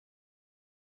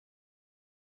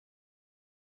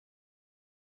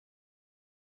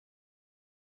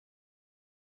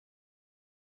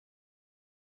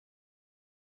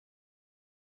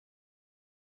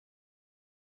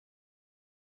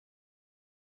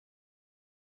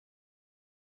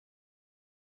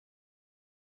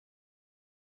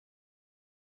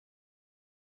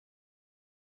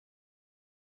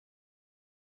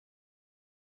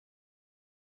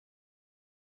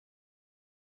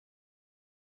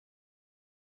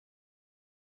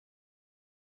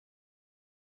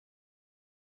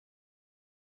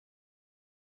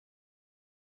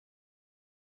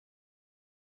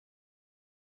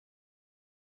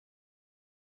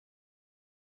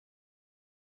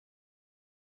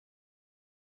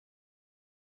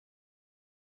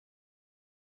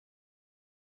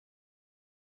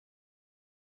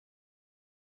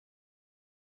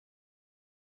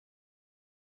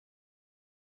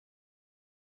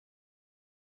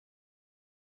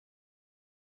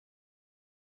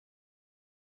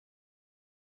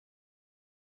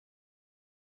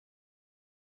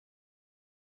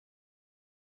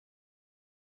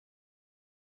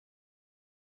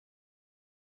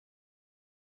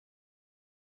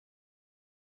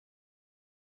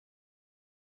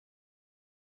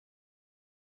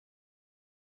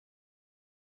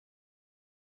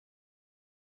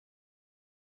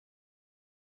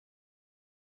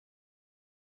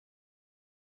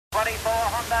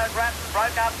Hondo Grattan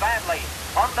broke up badly.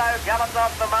 Hondo galloped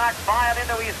off the mark, fired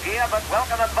into his gear, but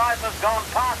Welcome Advice has gone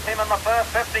past him in the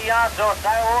first 50 yards or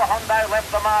so. Hondo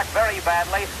left the mark very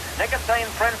badly.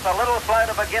 Nicotine Prince a little slow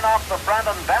to begin off the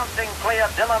front and bouncing clear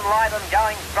Dylan Light and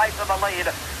going straight to the lead.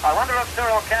 I wonder if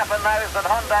Cyril Capper knows that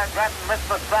Hondo Grattan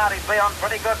missed the start. He'd be on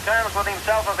pretty good terms with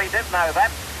himself if he did know that.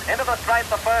 Into the straight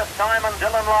the first time and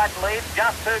Dylan Light leads.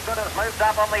 Just Too Good has moved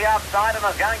up on the outside and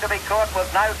is going to be caught with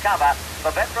no cover.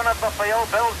 The veteran of the field,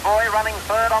 Bill's Boy, running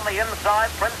third on the inside.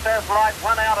 Princess Light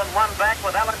one out and one back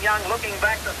with Alan Young looking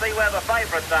back to see where the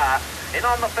favourites are. In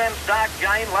on the fence, Dark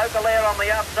Jane, Local Air on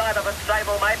the outside of its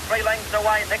stablemate. 3 lengths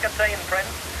away, Nicotine Prince.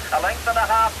 A length and a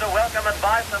half to Welcome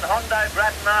Advice, and Hondo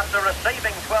Grattan, after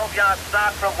receiving 12-yard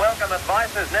start from Welcome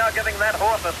Advice, is now giving that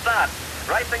horse a start.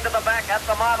 Racing to the back at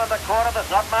the mile and a quarter, there's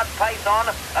not much pace on,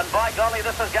 and by golly,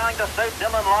 this is going to suit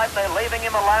Dylan Light. They're leaving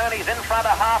him alone. He's in front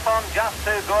a half on Just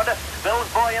Too Good. Bill's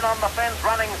Boy in on the fence,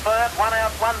 running third. One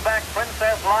out, one back,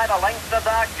 Princess Light. A length to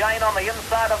Dark Jane on the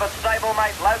inside of its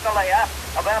stablemate, Local Air.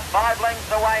 About 5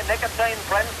 lengths away, Nicotine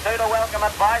Prince. 2 to Welcome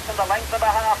Advice, and the length and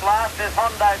a half last is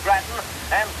Hondo Grattan.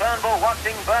 And Turnbull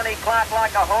watching Bernie Clark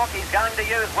like a hawk. He's going to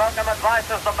use Welcome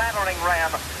Advice as the battering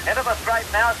ram. Into the straight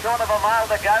now, short of a mile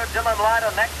to go. Dylan Light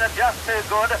and next to Just Too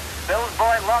Good. Bill's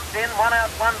Boy locked in, 1 out,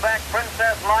 1 back,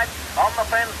 Princess Light. On the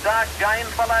fence, Dark Jane,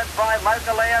 followed by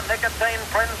Local Air, Nicotine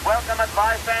Prince, Welcome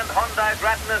Advice, and Hondo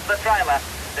Grattan is the trailer.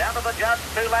 Down to the judge,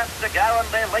 2 laps to go, and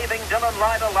they're leaving Dylan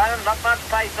Light alone. Not much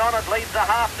pace on. It leads a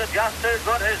half to Just Too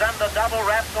Good, who's under double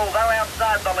wraps, although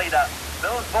outside the leader.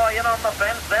 Bill's Boy in on the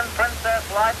fence, then Princess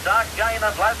Light, Dark Jane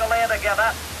and Local Air together.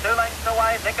 2 lengths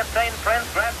away, Nicotine Prince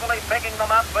gradually picking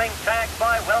them up, being tagged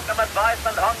by Welcome Advice,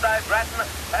 and Hondo Grattan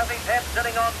has his head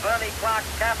sitting on Bernie Clark's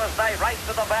cap as they race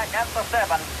to the back at the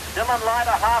 7. Dylan Light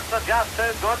a half to Just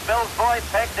Too Good. Bill's Boy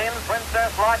pegged in.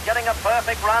 Princess Light getting a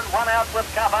perfect run, 1 out with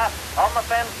cover. On the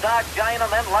fence, Dark Jane and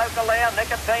then Local Air.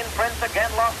 Nicotine Prince again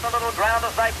lost a little ground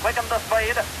as they quicken to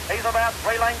speed. He's about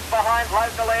 3 lengths behind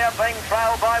Local Air, being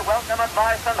trailed by Welcome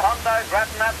Advice and Hondo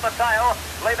Grattan at the tail.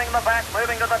 Leaving the back,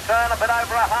 moving to the turn, a bit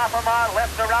over a half a mile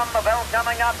left to run. The bell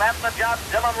coming up at the judge.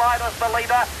 Dylan Light is the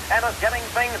leader and is getting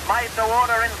things made to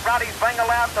order in front. He's being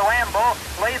allowed to amble.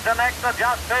 Leads the next to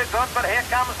Just Too Good, but here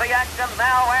comes the action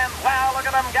now, and wow, look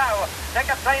at him go.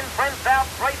 Nicotine Prince out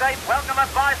 3 deep. Welcome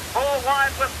Advice 4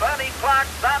 wide with Bernie Clark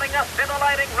starting a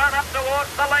scintillating run up towards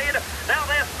the lead. Now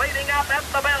they're speeding up at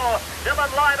the bell.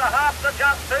 Dylan Light a half to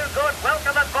Just Too Good.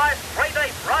 Welcome Advice 3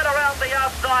 deep right around the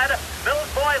outside. Bill's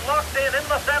Boy locked in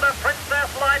the centre.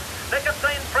 Princess Light,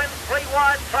 Nicotine Prince 3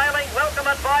 wide trailing Welcome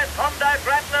Advice. Hondo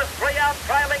Grattan is 3 out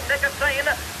trailing Nicotine.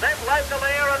 Then Local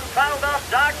Air and tailed off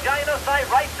Dark Jane as they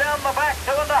race down the back.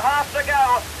 2 and a half to go.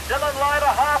 Dylan Light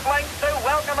a half length to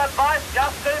Welcome Advice.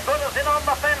 Just Too Good is in on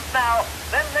the fence now.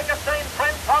 Then Nicotine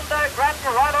Prince, Hondo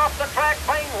Grattan right off the track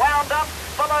being wound up.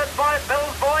 Followed by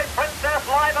Bill's Boy, Princess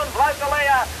Light and Local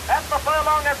Air. At the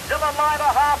furlong it's Dylan Light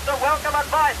a half to Welcome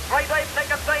Advice. 3 deep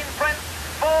Nicotine Prince.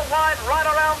 4 wide right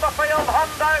around the field.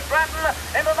 Hondo Grattan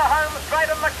into the home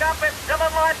straight in the cup. It's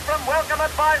Dylan Light from Welcome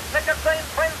Advice. Nicotine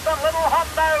Prince and Little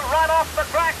Hondo right off the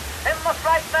track. In the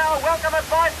straight now, Welcome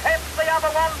Advice heads the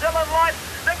other one. Dylan Light,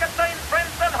 Nicotine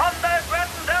Prince and Hondo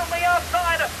Grattan down the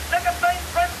outside. Nicotine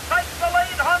Prince takes the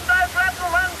lead. Hondo Grattan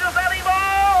lunges at him.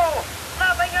 Oh!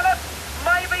 Nothing in it.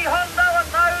 Maybe Hondo and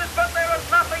nose, but there is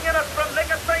nothing in it from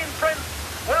Nicotine Prince.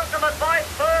 Welcome Advice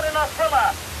third in a thriller.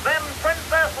 Then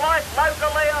Princess Light,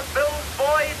 Local Air, Bill's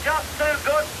Boy, Just Too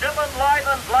Good, Dylan Light,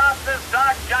 and last is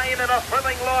Dark Jane in a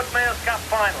thrilling Lord Mayor's Cup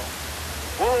final.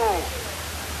 Whoa.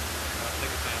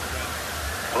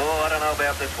 Oh, I don't know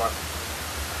about this one.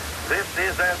 This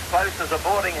is as close as a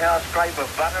boarding house scrape of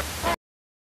butter.